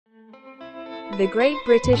The Great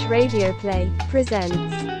British Radio Play presents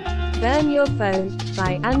Burn Your Phone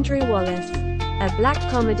by Andrew Wallace, a black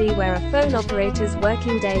comedy where a phone operator's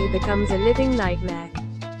working day becomes a living nightmare.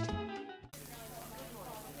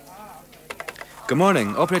 Good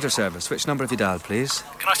morning, operator service. Which number have you dialed, please?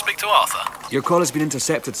 Can I speak to Arthur? Your call has been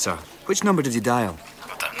intercepted, sir. Which number did you dial?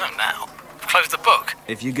 I don't know now. Close the book.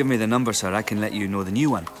 If you give me the number, sir, I can let you know the new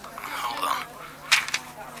one. Hold on.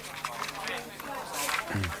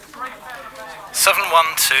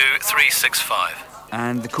 712365.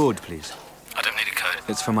 And the code, please. I don't need a code.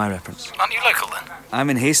 It's for my reference. Aren't you local then? I'm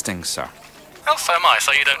in Hastings, sir. Well, so am I,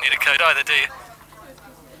 so you don't need a code either, do you?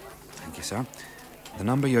 Thank you, sir. The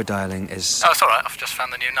number you're dialing is... Oh, it's all right. I've just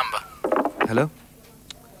found the new number. Hello?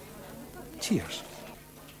 Cheers.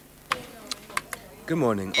 Good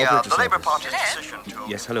morning, Yeah, operator the Labour service. Party's decision to...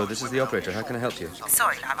 Yes, hello, this is the operator. How can I help you?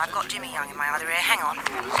 Sorry, love, I've got Jimmy Young in my other ear. Hang on.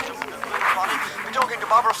 We're talking to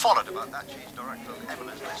Barbara Follett about that. She's director of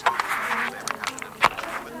Evelyn's list.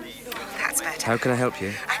 That's better. How can I help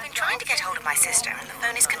you? I've been trying to get hold of my sister, and the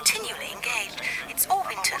phone is continually engaged. It's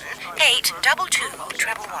Orpington,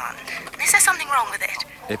 822-111. Is there something wrong with it?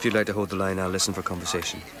 If you'd like to hold the line, I'll listen for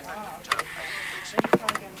conversation.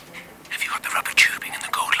 Have you got the rubber tubing and the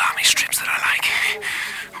gold lamy strips that I like?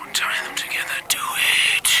 I'll tie them together. Do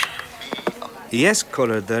it. Yes,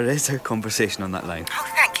 caller, there is a conversation on that line. Oh,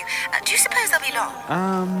 thank you. Do you suppose they'll be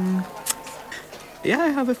long? Yeah, I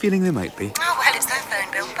have a feeling they might be. Oh, well, it's their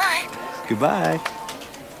phone bill. Bye. Goodbye.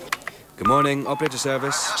 Good morning, operator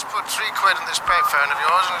service. Just put £3 in this payphone of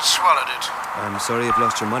yours and it swallowed it. I'm sorry you've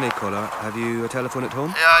lost your money, caller. Have you a telephone at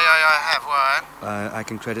home? Yeah, I have. Why? I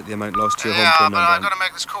can credit the amount lost to your Yeah, home phone but number. I've got to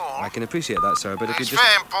make this call. I can appreciate that, sir, but if you It's just...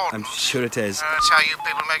 very important. I'm sure it is. That's how you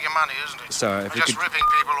people make your money, isn't it? Sir, if You're you just could... ripping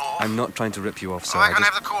people off. I'm not trying to rip you off, sir. I can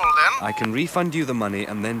have the call then. I can refund you the money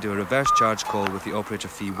and then do a reverse charge call with the operator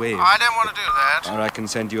fee waived. I don't want to do that. Or I can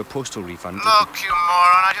send you a postal refund. Look, you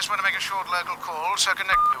moron, I just want to make a short local call, so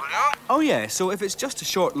connect me, will you? Oh, yeah, so if it's just a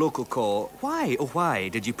short local call, why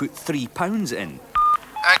did you put £3 in?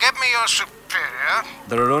 Get me your superior.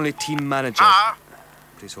 There are only team managers. Ah.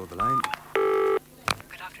 Please hold the line.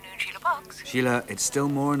 Good afternoon, Sheila Box. Sheila, it's still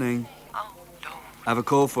morning. Oh, no. I have a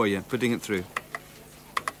call for you. Putting it through.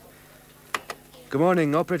 Good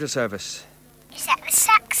morning, operator service. Is that the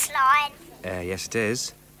sex line? Yes, it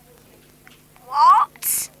is.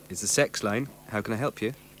 What? It's the sex line. How can I help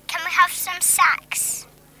you? Can we have some sex?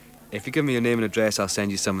 If you give me your name and address, I'll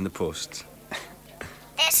send you some in the post.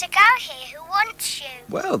 There's a girl here who wants you.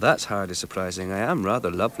 Well, that's hardly surprising. I am rather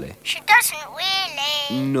lovely. She doesn't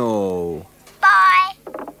really. No. Bye.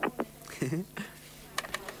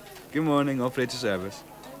 Good morning, operator service.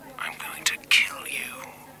 I'm going to kill you.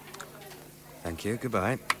 Thank you.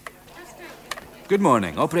 Goodbye. Good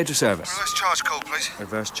morning, operator service. Reverse charge call, please.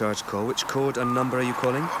 Reverse charge call. Which code and number are you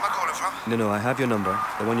calling? Where am I calling from? No, I have your number.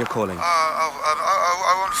 The one you're calling.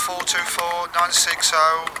 01424 960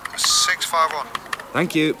 651.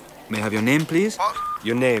 Thank you. May I have your name, please? What?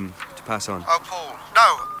 Your name, to pass on. Oh, Paul.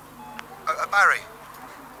 No. Barry.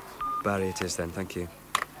 Barry it is then, thank you.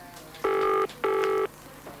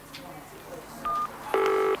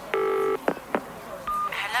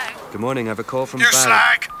 Hello? Good morning, I have a call from You Barry.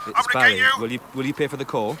 slag! It's I'm gonna Barry. get you. Will you pay for the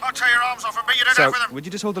call? I'll tear your arms off and beat you to Sir, death with them. would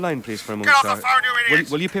you just hold the line, please, for a moment, Get sir? off the phone, you idiot.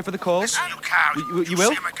 Will you pay for the call? Listen, you cow. You will?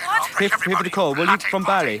 See him again, What? I'll Pay break for the everybody. call, will you, Bloody from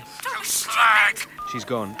body. Barry? You slag! She's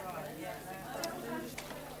gone.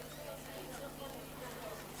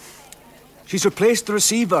 She's replaced the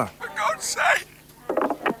receiver. For God's sake.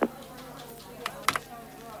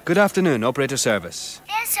 Good afternoon, operator service.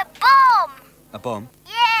 There's a bomb. A bomb?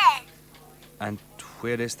 Yeah. And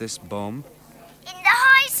where is this bomb? In the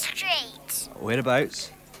high street.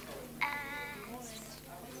 Whereabouts?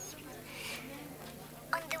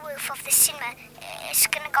 On the roof of the cinema. It's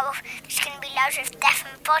gonna go off. There's gonna be loads of deaf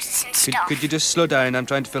and bodies and stuff. Could you just slow down? I'm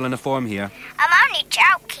trying to fill in a form here. I'm only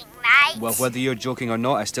joking, mate. Well, whether you're joking or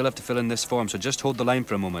not, I still have to fill in this form, so just hold the line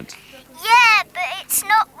for a moment. Yeah, but it's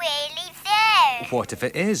not really there. What if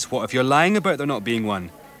it is? What if you're lying about there not being one?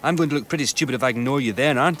 I'm going to look pretty stupid if I ignore you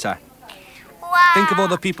then, aren't I? Wow. Think of all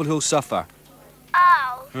the people who'll suffer.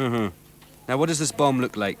 Oh. Mm-hmm. Now, what does this bomb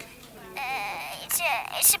look like?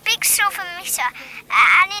 It's a big silver meter,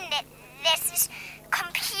 and in it there's this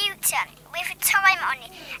computer with a time on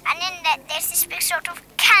it, and in that there's this big sort of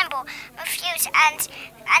candle, a fuse, and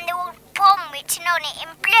the old bomb written on it in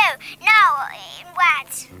blue. No, in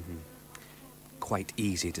white. Quite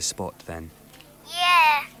easy to spot, then.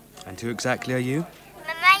 Yeah. And who exactly are you?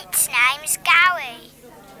 My mate's name's Gary.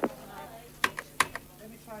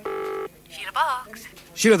 Sheila Box.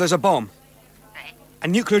 Sheila, there's a bomb. Right. A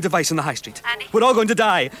nuclear device on the high street. Andy? We're all going to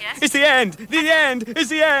die. Yes? It's the end. The end. It's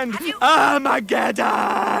the end. Have you-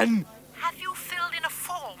 Armageddon. Have you filled in a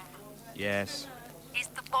form? Yes. Is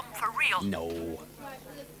the bomb for real? No.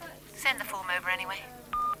 Send the form over anyway.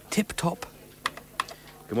 Tip top.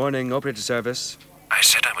 Good morning, operator service. I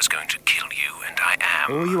said I was going to kill you, and I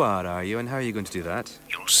am. Oh, you are you? And how are you going to do that?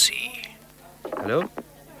 You'll see. Hello?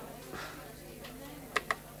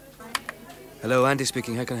 Hello, Andy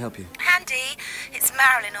speaking. How can I help you? Andy, it's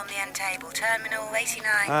Marilyn on the end table, Terminal 89.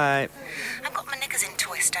 Hi. I've got my knickers in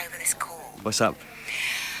twist over this call. What's up?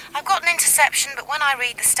 I've got an interception, but when I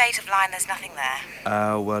read the state of line, there's nothing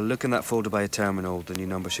there. Well, look in that folder by a terminal. The new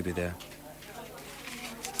number should be there.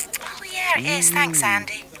 Oh, yeah, it is. Thanks,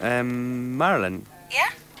 Andy. Marilyn, Yeah?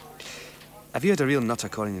 have you had a real nutter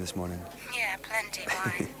calling you this morning? Yeah, plenty.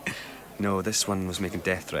 Why? No, this one was making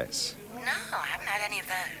death threats. No, I haven't had any of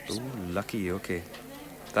those. Oh, lucky you. Okay.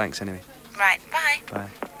 Thanks, anyway. Right, bye. Bye.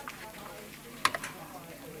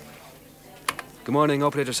 Good morning,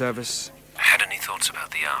 operator service. Had any thoughts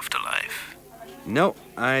about the afterlife? No,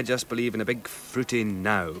 I just believe in a big fruity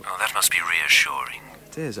now. Oh, that must be reassuring.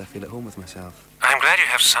 It is. I feel at home with myself. I'm glad you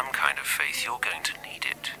have some kind of faith. You're going to need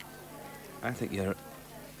it. I think you're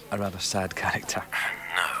a rather sad character.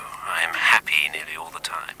 No, I am happy nearly all the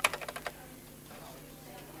time.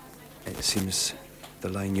 It seems the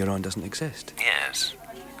line you're on doesn't exist. Yes.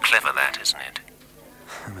 Clever that, isn't it?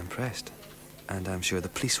 I'm impressed. And I'm sure the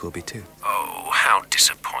police will be too. Oh, how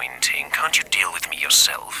disappointing. Can't you deal with me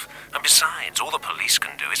yourself? And besides, all the police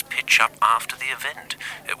can do is pitch up after the event,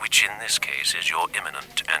 which in this case is your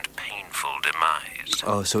imminent and painful demise.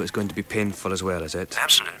 Oh, so it's going to be painful as well, is it?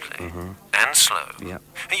 Absolutely. And slow. Yeah.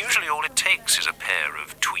 And usually all it takes is a pair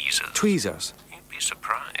of tweezers. Tweezers? You'd be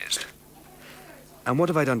surprised. And what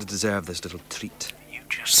have I done to deserve this little treat? You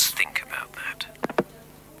just think about that.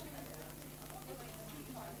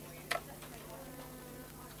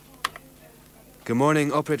 Good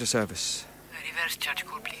morning, operator service. Reverse charge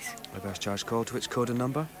code, please. Reverse charge call to which code and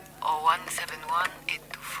number? 0171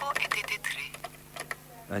 824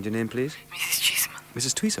 883. And your name, please? Mrs. Cheeseman.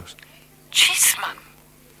 Mrs. Tweezers. Cheeseman?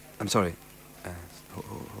 I'm sorry.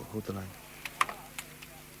 Hold the line.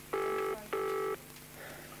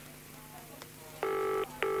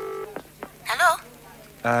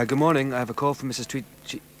 Hello? Good morning. I have a call from Mrs.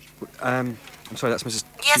 I'm sorry, that's Mrs.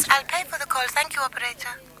 Yes, I'll pay for the call. Thank you, operator.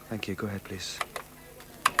 Thank you. Go ahead, please.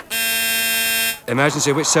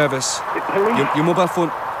 Emergency, which service? Police. Your mobile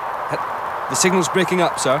phone... The signal's breaking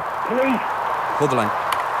up, sir. Police. Hold the line.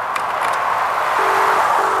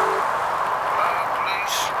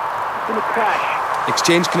 Police. It's been a crash.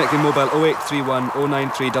 Exchange connecting mobile 0831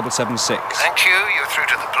 093 776. Thank you. You're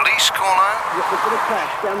through to the police caller. There's been a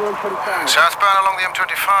crash down the M25. Southbound along the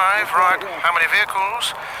M25, right. How many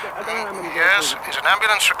vehicles? Yes, is an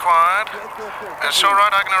ambulance required? That's all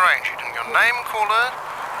right, I can arrange it. And your name, caller?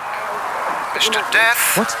 Mr.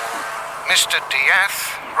 Death? What? Mr.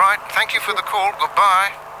 Diath. Right, thank you for the call.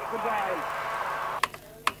 Goodbye.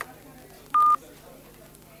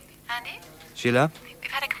 Andy? Sheila?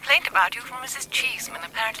 We've had a complaint about you from Mrs. Cheeseman.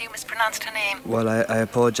 Apparently you mispronounced her name. Well, I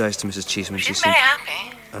apologise to Mrs. Cheeseman. She's very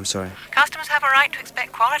happy. I'm sorry. Customers have a right to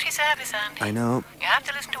expect quality service, Andy. I know. You have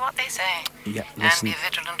to listen to what they say. Yeah, And listen. be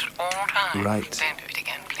vigilant at all times. Right. Don't do it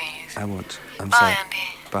again, please. I won't. I'm Bye, sorry. Andy.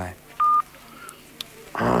 Bye.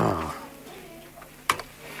 Ah.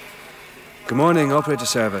 Good morning, operator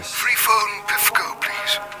service. Free phone, Pifco,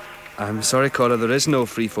 please. I'm sorry, caller. There is no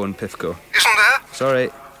free phone Pifco. Isn't there? Sorry.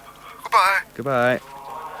 Goodbye. Goodbye.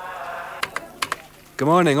 Good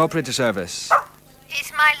morning, operator service.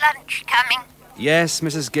 Is my lunch coming? Yes,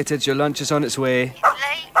 Mrs. Gittage, your lunch is on its way. It's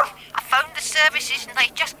late. I phoned the services and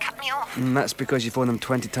they just cut me off. That's because you phone them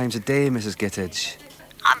 20 times a day, Mrs. Gittage.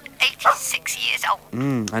 I'm 86 years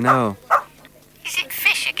old. I know. Is it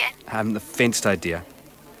fish again? I haven't the faintest idea.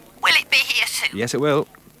 Will it be here soon? Yes, it will.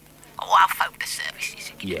 Oh, I'll phone the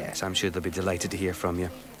services again. Yes, I'm sure they'll be delighted to hear from you.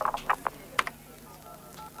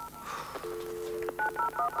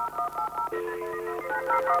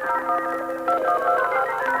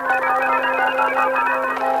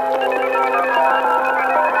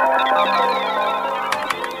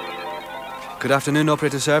 Good afternoon,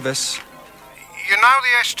 operator service. You know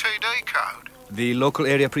the STD code? The local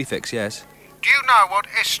area prefix, yes. Do you know what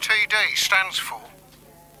STD stands for?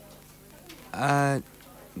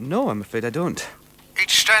 No, I'm afraid I don't. It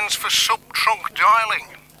stands for sub-trunk dialing.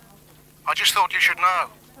 I just thought you should know.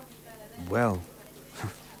 Well,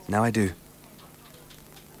 now I do.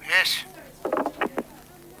 Yes.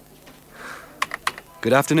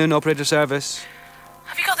 Good afternoon, operator service.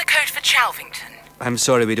 Have you got the code for Chalvington? I'm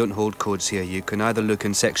sorry, we don't hold codes here. You can either look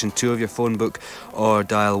in section 2 of your phone book or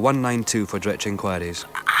dial 192 for direct inquiries.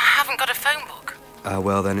 I haven't got a phone book.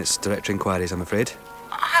 Well, then it's direct inquiries, I'm afraid.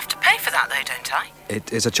 I have to pay for that, though, don't I?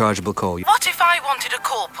 It is a chargeable call. What if I wanted a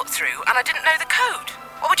call put through and I didn't know the code?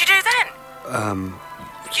 What would you do then?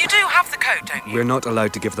 You do have the code, don't you? We're not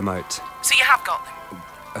allowed to give them out. So you have got them?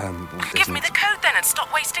 Give me the code then and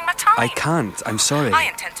stop wasting my time. I can't, I'm sorry. I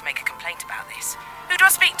intend to make a complaint about this. Who do I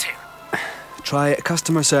speak to? Try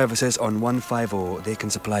customer services on 150. They can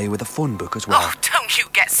supply you with a phone book as well. Oh, don't you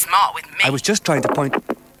get smart with me. I was just trying to point...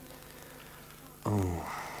 Oh.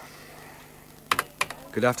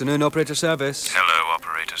 Good afternoon, operator service. Hello,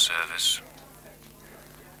 operator service.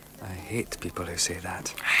 I hate people who say that.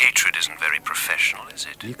 Hatred isn't very professional, is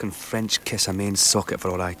it? You can French kiss a main socket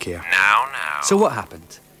for all I care. Now. So what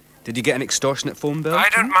happened? Did you get an extortionate phone bill? I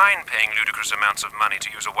don't mind paying ludicrous amounts of money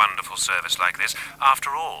to use a wonderful service like this.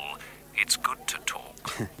 After all, it's good to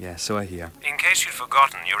talk. Yeah, so I hear. In case you'd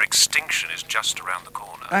forgotten, your extinction is just around the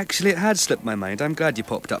corner. Actually, it had slipped my mind. I'm glad you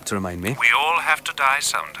popped up to remind me. We all have to die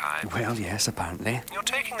sometime. Well, yes, apparently. You're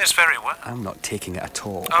taking this very well. I'm not taking it at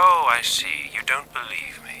all. Oh, I see. You don't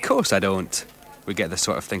believe me. Of course I don't. We get this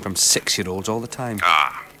sort of thing from 6-year-olds all the time.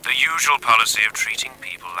 Ah, the usual policy of treating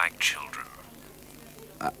people like children.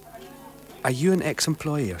 Are you an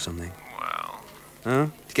ex-employee or something? Well... Huh?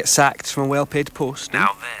 Did you get sacked from a well-paid post?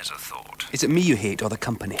 Now there's a thought. Is it me you hate or the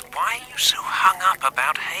company? Why are you so hung up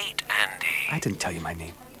about hate, Andy? I didn't tell you my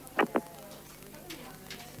name.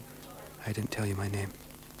 I didn't tell you my name.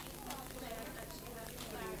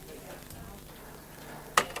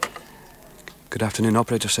 Good afternoon,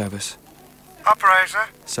 operator service. Operator,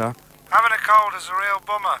 Sir? having a cold is a real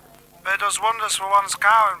bummer, but it does wonders for one's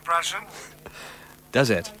cow impression. Does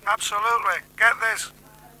it? Absolutely. Get this.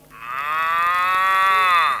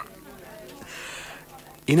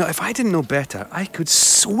 You know, if I didn't know better, I could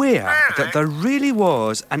swear that there really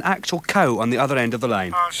was an actual cow on the other end of the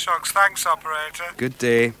line. Oh, shucks. Thanks, operator. Good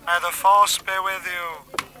day. May the force be with you.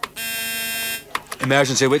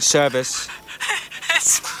 Emergency, which service?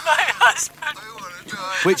 It's my husband.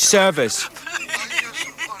 Which service?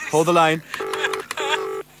 Hold the line.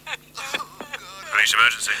 Police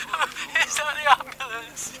emergency. It's not the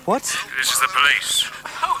ambulance. What? This is the police.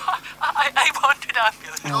 Oh, I wanted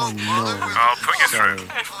ambulance. Oh, no. I'll put you through.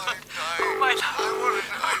 Oh, my love.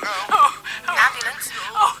 Ambulance?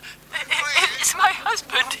 Oh, it's my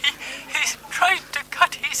husband. He's trying to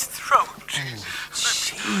cut his throat.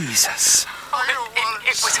 Jesus. Oh,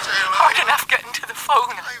 it was hard enough getting to the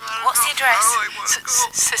phone. What's the address?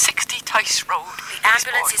 60 Tice Road. The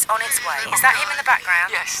ambulance is on its way. Is that him in the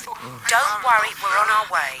background? Yes. Don't worry, we're on our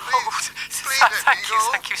way. Oh,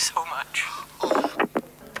 thank you so much.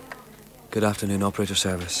 Good afternoon, operator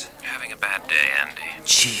service. Having a bad day, Andy.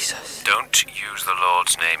 Jesus. Don't use the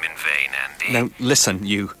Lord's name in vain, Andy. Now, listen,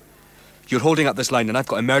 you. You're holding up this line and I've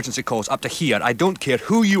got emergency calls up to here. I don't care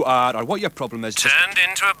who you are or what your problem is. Turned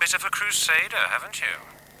into a bit of a crusader, haven't you?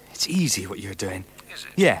 It's easy what you're doing. Is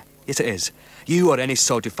it? Yeah, yes it is. You or any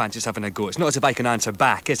sod who fancies having a go. It's not as if I can answer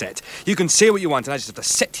back, is it? You can say what you want and I just have to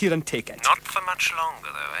sit here and take it. Not for much longer,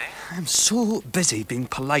 though, eh? I'm so busy being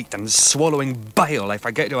polite and swallowing bile I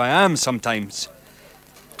forget who I am sometimes.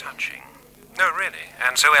 Touching. No, really.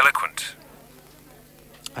 And so eloquent.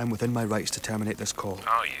 I'm within my rights to terminate this call.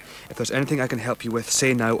 Are you? If there's anything I can help you with,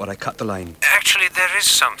 say now or I cut the line. Actually, there is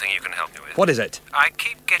something you can help me with. What is it? I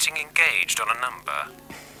keep getting engaged on a number.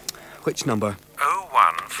 Which number?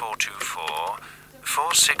 01424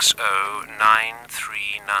 460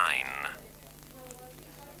 939.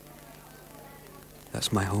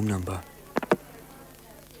 That's my home number.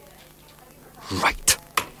 Right.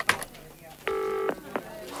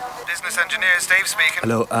 Business engineer Dave speaking.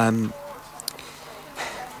 Hello,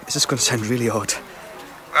 this is going to sound really odd.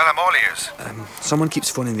 Well, I'm all ears. Someone keeps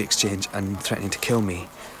phoning the exchange and threatening to kill me.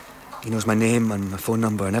 He knows my name and my phone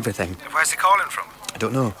number and everything. Where's he calling from? I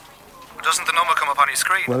don't know. Doesn't the number come up on your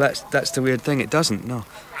screen? Well, that's the weird thing. It doesn't, no.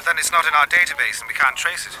 But then it's not in our database and we can't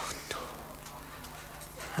trace it.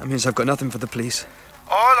 That means I've got nothing for the police.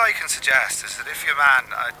 All I can suggest is that if you're a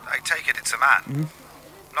man, I take it it's a man.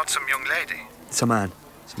 Not some young lady. It's a man.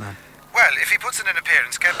 It's a man. Well, if he puts in an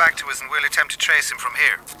appearance, get back to us and we'll attempt to trace him from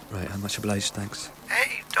here. Right, I'm much obliged, thanks.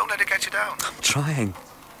 Hey, don't let it get you down. I'm trying.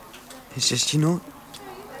 It's just, never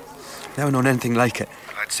known anything like it.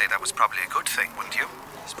 Well, I'd say that was probably a good thing, wouldn't you?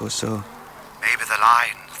 I suppose so. Maybe the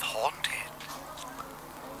line's haunted.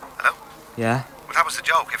 Hello? Yeah? Well, that was the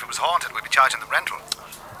joke. If it was haunted, we'd be charging the rental.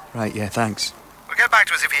 Right, yeah, thanks. Well, get back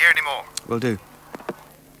to us if you hear any more. Will do.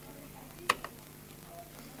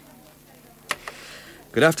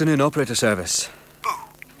 Good afternoon, operator service. Boo.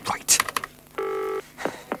 Right.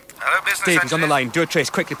 business, Dave, he's on the line. Do a trace,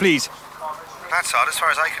 quickly, please. That's odd. As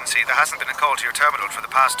far as I can see, there hasn't been a call to your terminal for the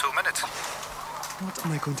past 2 minutes. What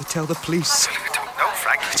am I going to tell the police? I don't know,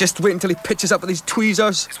 Frank. Just wait until he pitches up with these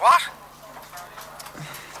tweezers. Is what?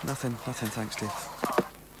 Nothing, thanks, Dave.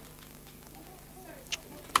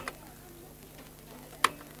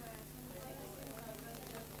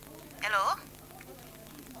 Hello?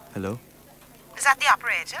 Hello? Is that the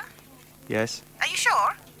operator? Yes? Are you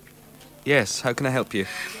sure? Yes, how can I help you?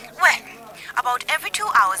 Well, about every 2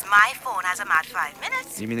 hours, my phone has a mad 5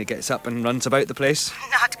 minutes. You mean it gets up and runs about the place?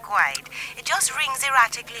 Not quite. It just rings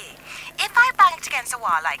erratically. If I bang it against a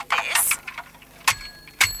wall like this,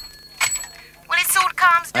 well, it soon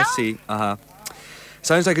calms down. I see,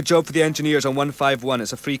 Sounds like a job for the engineers on 151.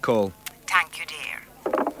 It's a free call. Thank you, dear.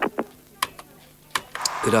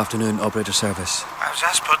 Good afternoon, operator service. I've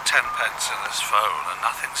just put 10 pence in this phone and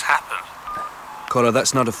nothing's happened. Caller,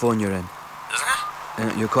 that's not a phone you're in.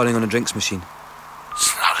 Isn't it? You're calling on a drinks machine.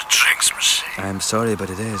 It's not a drinks machine. I'm sorry, but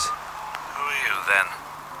it is. Who are you, then?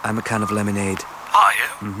 I'm a can of lemonade. Are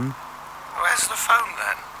you? Mm-hmm. Where's the phone,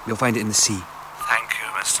 then? You'll find it in the sea. Thank you,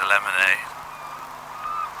 Mr. Lemonade.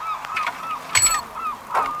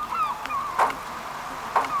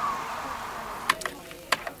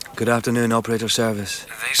 Good afternoon, operator service.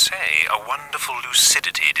 They say a wonderful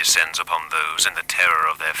lucidity descends upon those in the terror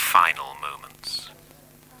of their final moments.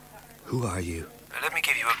 Who are you? Let me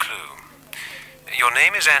give you a clue. Your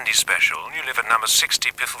name is Andy Special, you live at number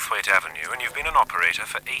 60 Piftlethwaite Avenue, and you've been an operator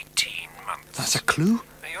for 18 months. That's a clue?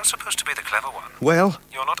 You're supposed to be the clever one. Well?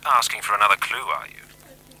 You're not asking for another clue, are you?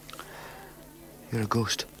 You're a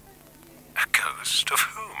ghost. A ghost of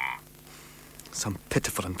whom? Some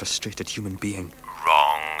pitiful and frustrated human being.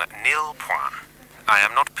 Wrong. Nil point. I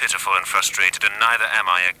am not pitiful and frustrated, and neither am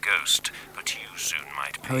I a ghost. But you soon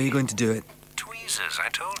might be. How are you going to do it? Tweezers, I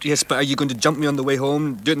told you. Yes, but are you going to jump me on the way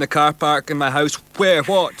home? Do it in the car park, in my house? Where?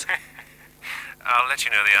 What? I'll let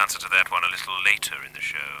you know the answer to that one a little later in the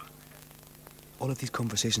show. All of these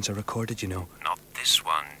conversations are recorded, you know. Not this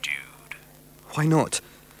one, dude. Why not?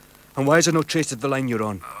 And why is there no trace of the line you're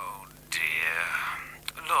on? Oh,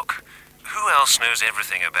 dear. Look, who else knows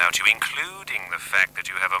everything about you, including the fact that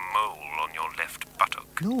you have a mole on your left buttock?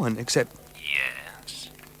 No one, except... Yes.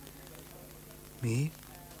 Me?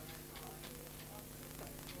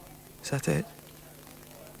 Is that it?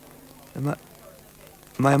 Am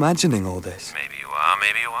I imagining all this? Maybe you are,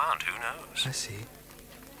 maybe you aren't. Who knows? I see.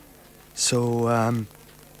 So,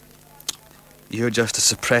 you're just a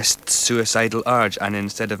suppressed suicidal urge, and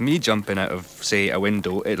instead of me jumping out of, say, a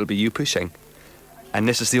window, it'll be you pushing. And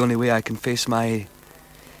this is the only way I can face my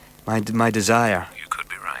desire. You could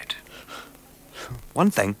be right.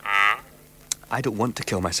 One thing. I don't want to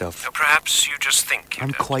kill myself. Perhaps you just think you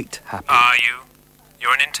I'm don't. quite happy. Are you?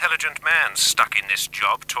 You're an intelligent man stuck in this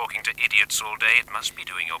job, talking to idiots all day. It must be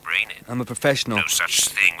doing your brain in. I'm a professional. No such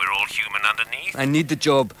thing. We're all human underneath. I need the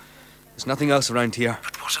job. There's nothing else around here.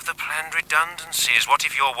 But what of the planned redundancies? What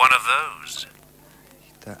if you're one of those?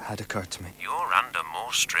 That had occurred to me. You're under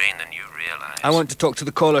more strain than you realise. I want to talk to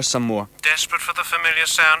the callers some more. Desperate for the familiar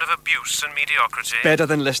sound of abuse and mediocrity? Better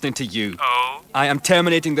than listening to you. Oh? I am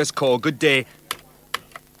terminating this call. Good day.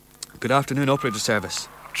 Good afternoon, operator service.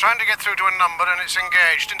 I'm trying to get through to a number and it's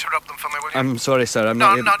engaged. Interrupt them for me, will you? I'm sorry, sir.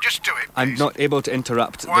 No, just do it, please. I'm not able to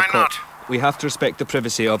interrupt Why the call. not? We have to respect the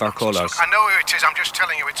privacy of our callers. Look, I know who it is. I'm just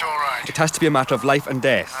telling you it's all right. It has to be a matter of life and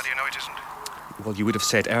death. How do you know it isn't? Well, you would have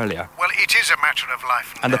said earlier. Well, it is a matter of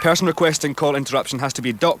life And the person requesting call interruption has to be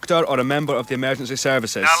a doctor or a member of the emergency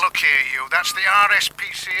services. Now, look here, you. That's the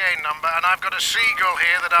RSPCA number, and I've got a seagull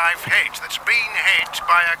here that I've hit, that's been hit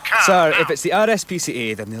by a car. Sir, now, if it's the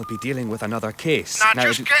RSPCA, then they'll be dealing with another case. Now,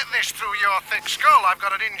 just get this through your thick skull. I've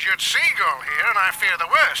got an injured seagull here, and I fear the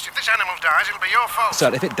worst. If this animal dies, it'll be your fault.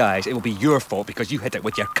 Sir, if it dies, it will be your fault because you hit it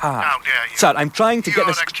with your car. How dare you? Sir, I'm trying to get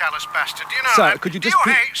this... You're a callous bastard. Do you know Sir, that? could you Do just...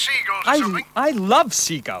 you hate seagulls or something? I love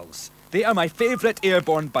seagulls. They are my favourite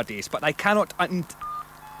airborne buddies, but I cannot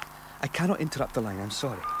interrupt the line. I'm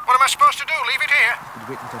sorry. What am I supposed to do? Leave it here? Could you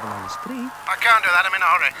wait until the line is free? I can't do that. I'm in a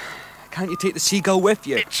hurry. Can't you take the seagull with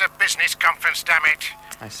you? It's a business conference, damn it.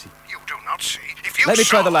 I see. You do not see. If you Let me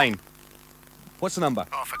try saw... the line. What's the number?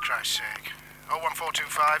 Oh, for Christ's sake.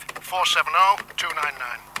 01425 470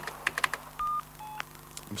 299.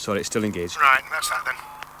 I'm sorry, it's still engaged. Right, that's that then.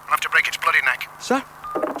 I'll have to break its bloody neck. Sir?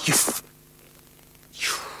 You...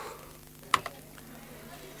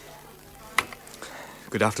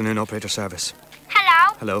 Good afternoon, operator service.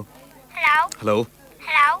 Hello? Hello? Hello? Hello?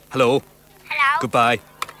 Hello? Hello? Hello? Goodbye.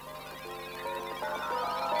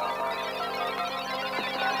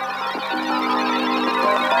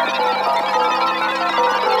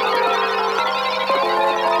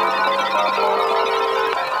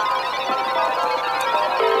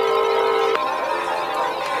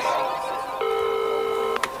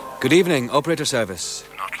 Good evening, operator service.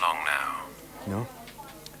 Not long now. No?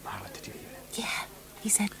 Marilyn, did you hear it? Yeah, he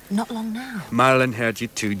said not long now. Marilyn heard you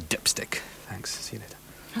too, dipstick. Thanks, see you later.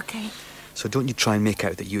 Okay. So don't you try and make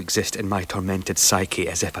out that you exist in my tormented psyche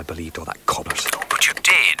as if I believed all that cobbler's. Oh, but you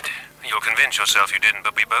did. You'll convince yourself you didn't,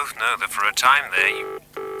 but we both know that for a time there you...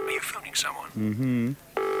 Are you phoning someone? Mm-hmm.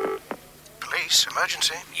 Police,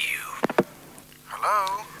 emergency. You.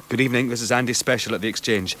 Hello? Good evening, this is Andy Special at the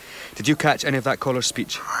Exchange. Did you catch any of that caller's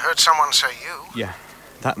speech? I heard someone say you. Yeah.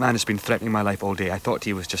 That man has been threatening my life all day. I thought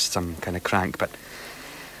he was just some kind of crank, but...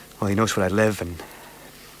 Well, he knows where I live and...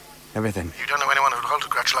 everything. You don't know anyone who'd hold a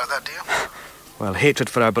grudge like that, do you? Well, hatred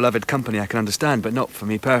for our beloved company I can understand, but not for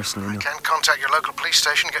me personally, no. You can contact your local police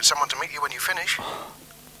station and get someone to meet you when you finish.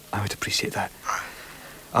 I would appreciate that. Right.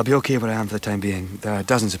 I'll be okay where I am for the time being. There are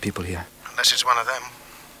dozens of people here. Unless it's one of them.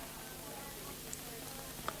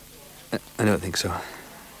 I don't think so.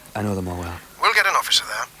 I know them all well. We'll get an officer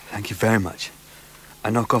there. Thank you very much. I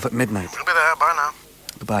knock off at midnight. We'll be there. Bye now.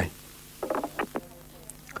 Goodbye.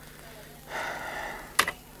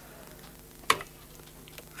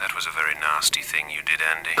 That was a very nasty thing you did,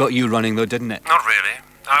 Andy. Got you running, though, didn't it? Not really.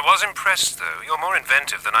 I was impressed, though. You're more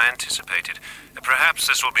inventive than I anticipated. Perhaps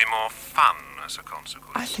this will be more fun as a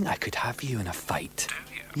consequence. I think I could have you in a fight.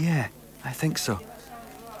 Do you? Yeah, I think so.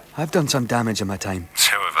 I've done some damage in my time.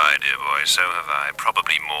 So have I, dear boy. So have I.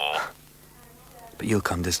 Probably more. But you'll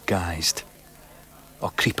come disguised.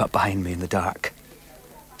 Or creep up behind me in the dark.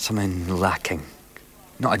 Something lacking.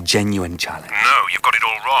 Not a genuine challenge. No, you've got it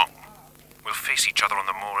all wrong. We'll face each other on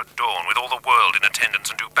the moor at dawn, with all the world in attendance,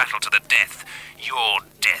 and do battle to the death. Your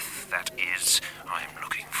death, that is. I'm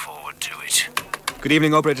looking forward to it. Good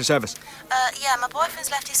evening, operator service. Yeah, my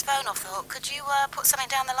boyfriend's left his phone off the hook. Could you, put something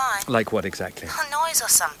down the line? Like what exactly? A noise or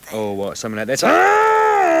something. Oh, what? Something like this?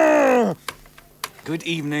 Ah! Good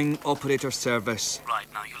evening, operator service. Right,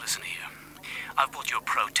 now you listen here. I've bought you a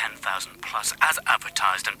Pro 10,000 Plus as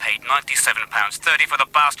advertised and paid £97.30 for the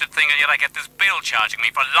bastard thing, and yet I get this bill charging me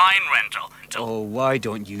for line rental. Oh, why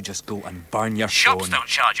don't you just go and burn your Shops phone? don't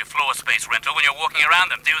charge you floor space rental when you're walking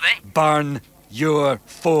around them, do they? Burn your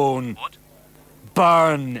phone. What?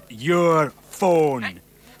 Burn your phone. Hey.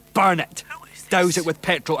 Burn it. Who is this? Douse it with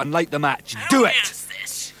petrol and light the match. Who Do it. is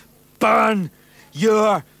this? Burn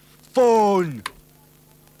your phone.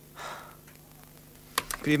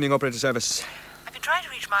 Good evening, operator service. I've been trying to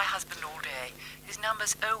reach my husband all day. His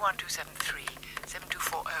number's 01273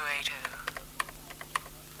 724 080.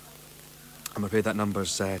 I'm afraid that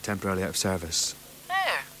number's temporarily out of service. Oh,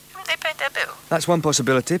 haven't they paid their bill? That's one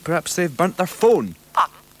possibility. Perhaps they've burnt their phone.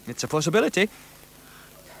 Pardon? It's a possibility.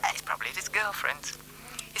 It's probably at his girlfriend's.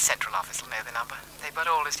 His central office will know the number. They've got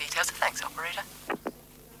all his details. Thanks, operator.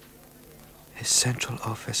 His central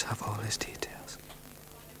office have all his details.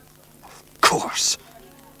 Of course.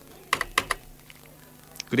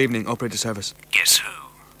 Good evening, operator service. Guess who?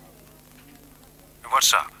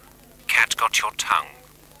 What's up? Cat got your tongue?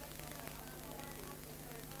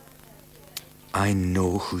 I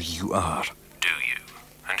know who you are. Do you?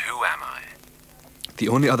 And who am I? The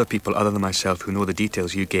only other people other than myself who know the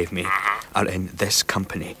details you gave me are in this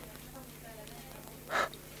company.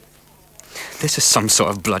 This is some sort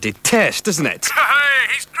of bloody test, isn't it?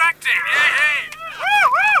 Hey, he's cracked it! Yay,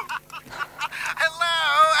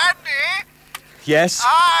 Hello, Andy. Yes?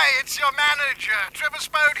 Hi, it's your manager, Trevor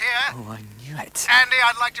Spode here. Oh, I knew it. Andy,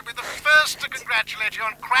 I'd like to be the first to congratulate you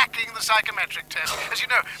on cracking the psychometric test. As you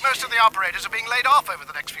know, most of the operators are being laid off over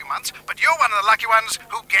the next few months, but you're one of the lucky ones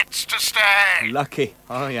who gets to stay. Lucky.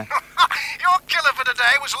 Oh, yeah. Your killer for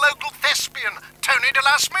today was local thespian, Tony de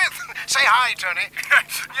la Smith. Say hi, Tony.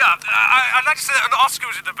 Yeah, I'd like to say that an Oscar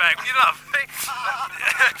was in the bag. You love.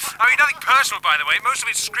 I mean, nothing personal, by the way. Most of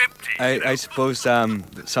it's scripted. I suppose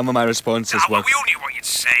some of my responses were... Well, we all knew what you'd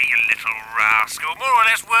say, you little rascal. More or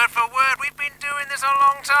less word for word. We've been doing this a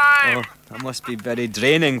long time. Oh, that must be very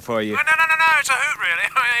draining for you. No. It's a hoot, really.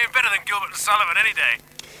 Better than Gilbert and Sullivan any day.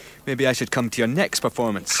 Maybe I should come to your next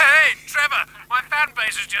performance. Hey, Trevor, my fan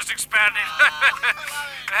base has just expanded.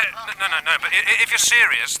 No, but if you're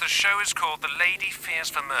serious, the show is called The Lady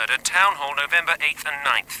Fears for Murder, Town Hall, November 8th and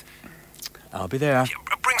 9th. I'll be there.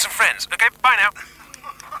 Yeah, bring some friends, okay? Bye now.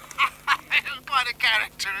 He's quite a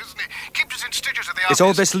character, isn't he? Keeps us in stitches at the office. Is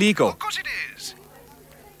all this legal? Of course it is.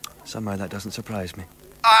 Somehow that doesn't surprise me.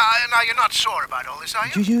 Now, you're not sure about all this, are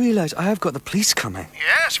you? Do you realise I have got the police coming?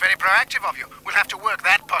 Yes, very proactive of you. We'll have to work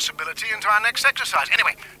that possibility into our next exercise.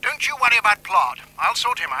 Anyway, don't you worry about Plod. I'll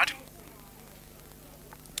sort him out.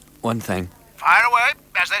 One thing. Fire away,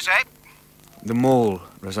 as they say. The mole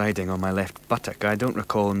residing on my left buttock. I don't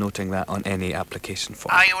recall noting that on any application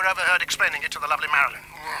form. You were overheard explaining it to the lovely Marilyn.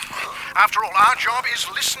 After all, our job is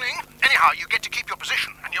listening. Anyhow, you get to keep your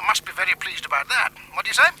position, and you must be very pleased about that. What do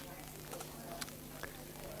you say?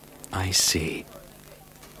 I see.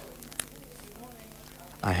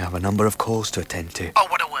 I have a number of calls to attend to. Oh,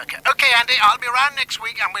 what a worker. Okay, Andy, I'll be around next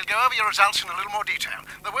week, and we'll go over your results in a little more detail.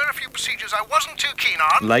 There were a few procedures I wasn't too keen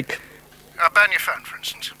on. Like? Burn your phone, for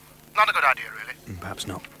instance. Not a good idea, really. Perhaps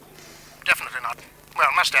not. Definitely not.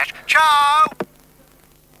 Well, mustache. Ciao!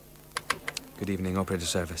 Good evening, operator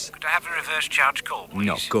service. Could I have a reverse charge call, please?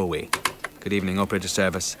 No, go away. Good evening, operator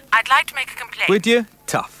service. I'd like to make a complaint. Would you?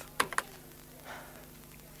 Tough.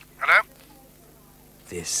 Hello?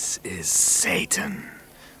 This is Satan,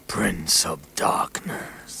 Prince of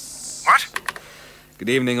Darkness. What? Good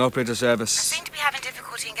evening, operator service. I seem to be having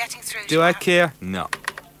difficulty in getting through. Do I care? No.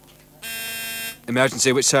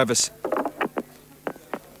 Emergency, which service?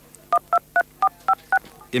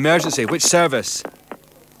 Emergency, which service?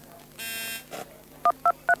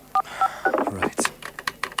 Right.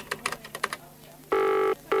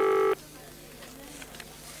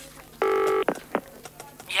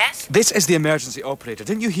 Yes? This is the emergency operator.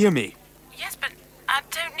 Didn't you hear me? Yes, but I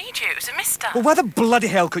don't need you. It was a misdial. Well, why the bloody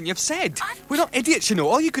hell couldn't you have said? We're not idiots, you know.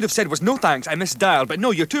 All you could have said was, no thanks, I misdialed. But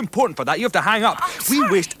no, you're too important for that. You have to hang up. We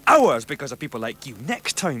waste hours because of people like you.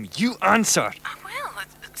 Next time, you answer. I will.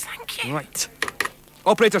 Thank you. Right.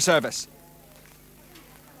 Operator service.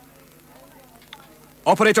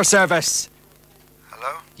 Operator service.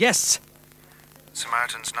 Hello? Yes.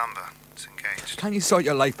 Samaritan's number. It's engaged. Can't you sort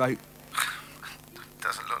your life out?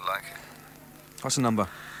 Doesn't look like it. What's the number?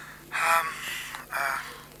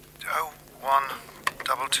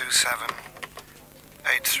 01227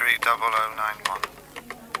 830091.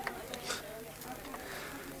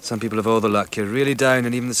 Some people have all the luck. You're really down,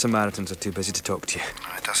 and even the Samaritans are too busy to talk to you.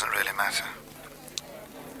 It doesn't really matter.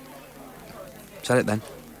 Is that it then?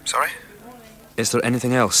 Sorry? Is there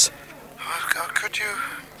anything else? Could you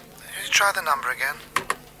try the number again?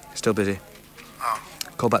 Still busy. Oh.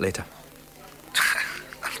 Call back later.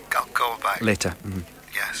 I'll call back. Later. Mm.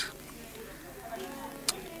 Yes.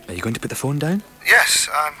 Are you going to put the phone down? Yes,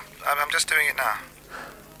 I'm just doing it now.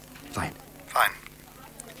 Fine. Fine.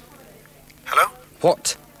 Hello?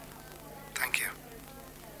 What? Thank you.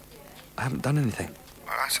 I haven't done anything.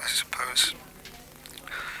 Well, I suppose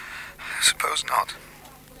not.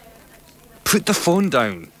 Put the phone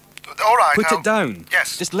down. All right. Put it down.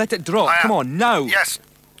 Yes. Just let it drop. Come on, now. Yes.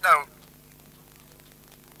 No.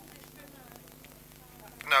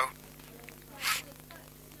 No.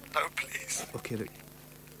 No, please. Okay, look.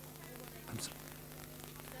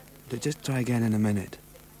 Look, just try again in a minute.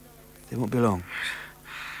 It won't be long.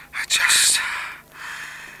 I just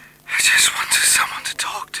wanted someone to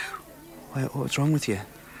talk to. What's wrong with you?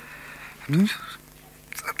 Hmm?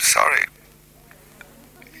 I'm sorry.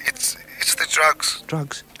 It's the drugs.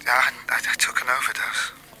 Drugs? Yeah, I took an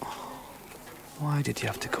overdose. Why did you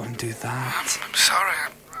have to go and do that? I'm sorry.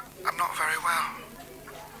 I'm not very well.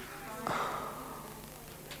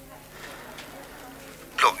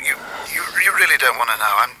 Look, you really don't want to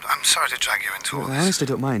know. I'm sorry to drag you into all I this. honestly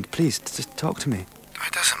don't mind. Please, just talk to me.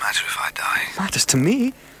 It doesn't matter if I die. It matters to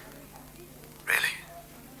me. Really?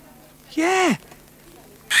 Yeah.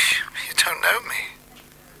 You don't know me.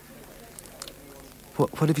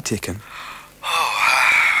 What have you taken? Oh,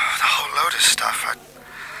 the whole load of stuff.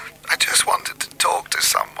 I just wanted to talk to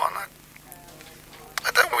someone.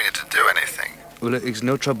 I don't want you to do anything. Well, it's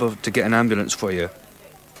no trouble to get an ambulance for you.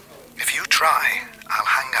 If you try, I'll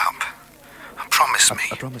hang up. Promise me.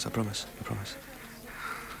 I promise.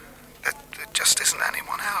 There just isn't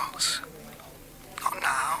anyone else. Not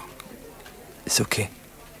now. It's okay.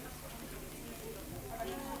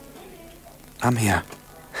 I'm here.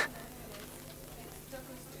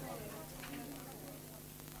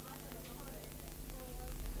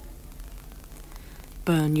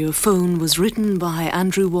 Burn Your Phone was written by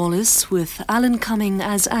Andrew Wallace with Alan Cumming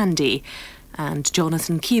as Andy and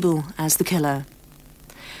Jonathan Keeble as the killer.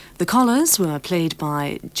 The callers were played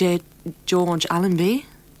by George Allenby,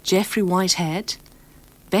 Jeffrey Whitehead,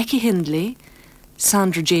 Becky Hindley,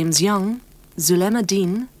 Sandra James Young, Zulema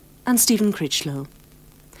Dean and Stephen Critchlow.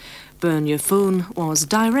 Burn Your Phone was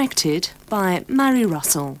directed by Mary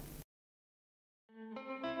Russell.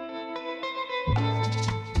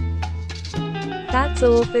 That's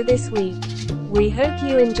all for this week. We hope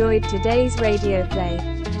you enjoyed today's radio play.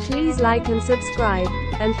 Please like and subscribe,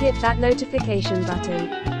 and hit that notification button.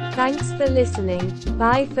 Thanks for listening.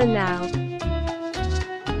 Bye for now.